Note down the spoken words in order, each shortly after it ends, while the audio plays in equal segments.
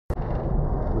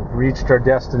reached our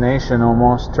destination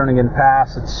almost, Turnagain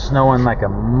Pass. It's snowing like a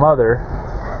mother.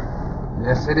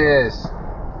 Yes, it is.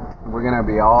 We're gonna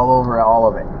be all over all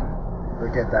of it.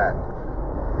 Look at that.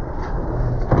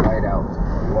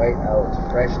 White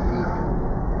out, fresh deep. I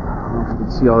don't know if you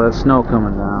can see all that snow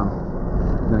coming down.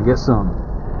 Gonna get some.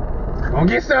 Gonna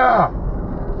get some!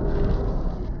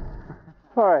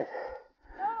 Alright.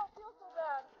 I don't feel so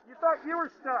bad. You thought you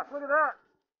were stuck. Look at that.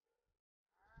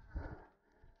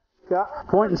 Yeah,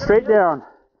 pointing straight down.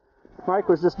 Mike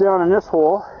was just down in this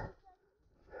hole.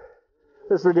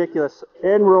 This is ridiculous.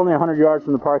 And we're only 100 yards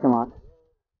from the parking lot.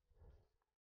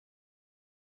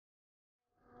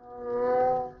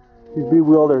 He's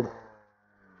bewildered.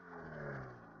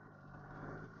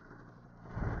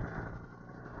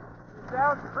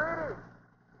 Sounds pretty.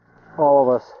 All of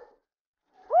us.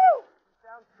 Woo!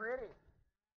 Sounds pretty.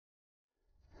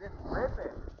 Just rip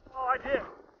it. Oh, I did.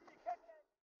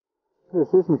 Here's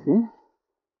his machine.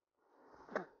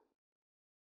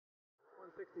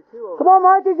 162 over. Come on,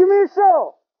 Mikey, give me a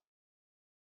show.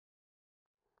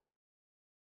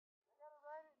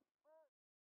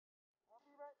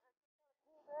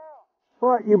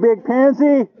 What, you big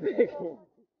pansy? There's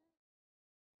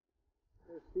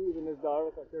Steve and his daughter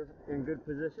look like they're in good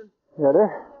position. Yeah,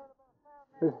 there.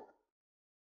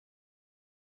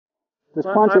 Just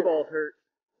punch it. Eyeballs hurt.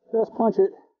 Just punch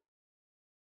it.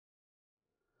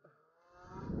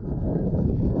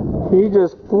 He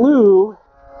just flew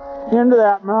into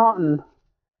that mountain.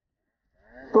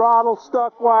 Throttle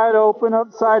stuck wide open,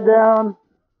 upside down.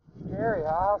 Scary,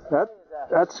 huh?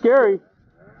 That's scary.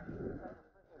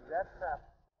 Death trap.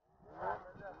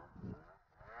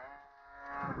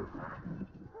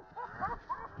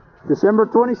 December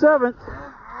 27th.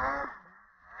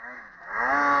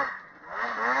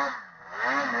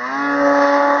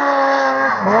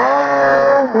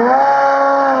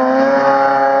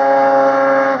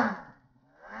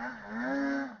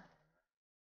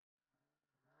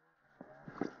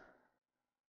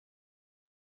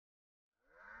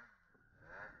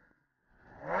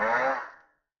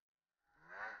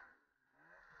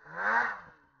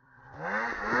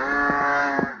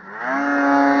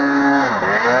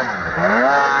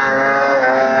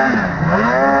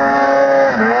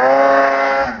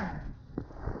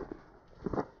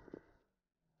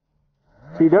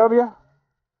 TW?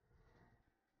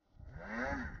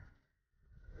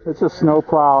 It's a snow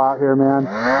plow out here, man.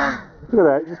 Look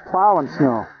at that, just plowing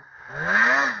snow.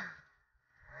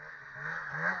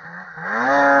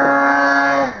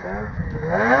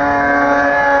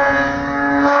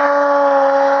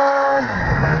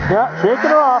 Yeah, shake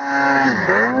it off.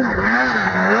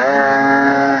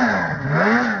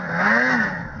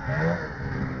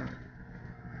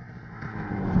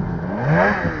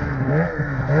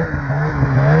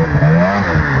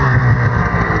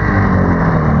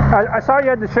 I saw you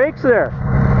had the shakes there.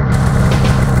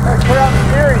 Let's put out the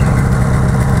steering.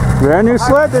 Brand new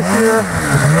sled this year.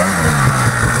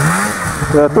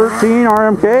 The 13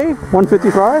 RMK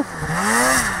 155.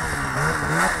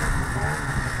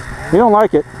 You don't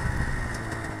like it.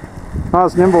 Not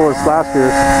as nimble as last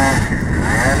year.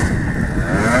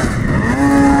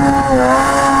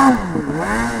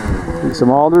 See some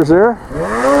alders there.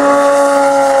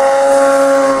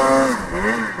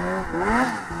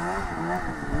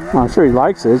 I'm sure he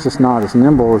likes it, it's just not as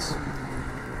nimble as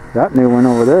that new one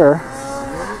over there.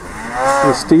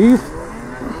 There's Steve.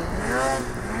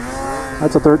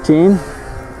 That's a 13.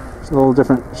 It's a little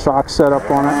different shock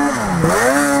setup on it.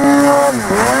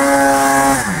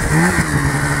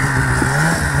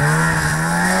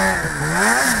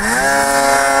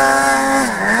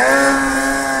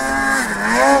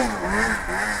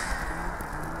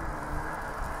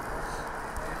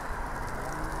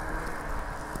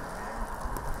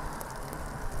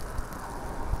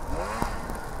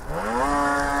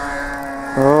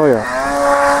 Oh yeah.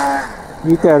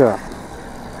 Eat that up.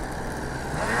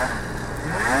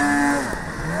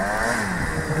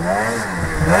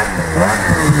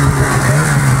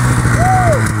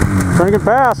 Turnagain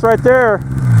Pass right there.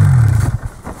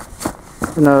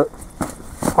 In the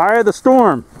eye of the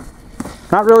storm.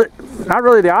 Not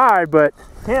really the eye, but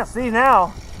Can't see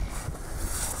now.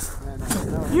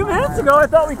 A few minutes ago I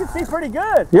thought we could see pretty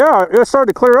good. yeah, it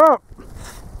started to clear up.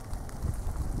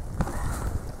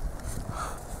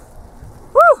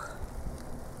 Woo!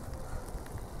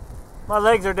 My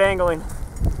legs are dangling.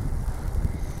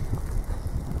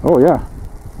 Oh yeah.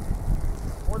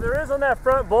 Well, there is on that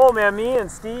front bowl, man. Me and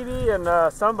Stevie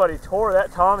and somebody tore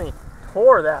that Tommy.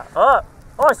 Tore that up.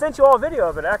 Oh, I sent you all a video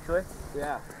of it, actually.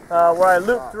 Yeah. Where I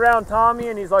looped around Tommy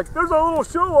and he's like, there's a little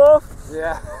show off.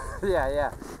 Yeah. Yeah,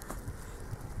 yeah.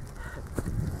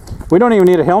 We don't even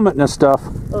need a helmet in this stuff.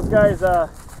 Those guys,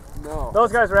 No.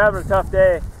 those guys were having a tough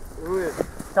day.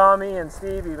 Tommy and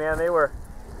Stevie, man, they were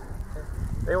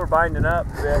binding up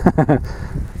a bit.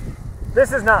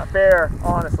 This is not fair,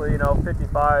 honestly. You know,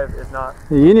 55 is not.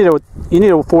 You need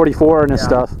a 44 in this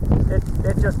stuff.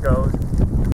 It just goes.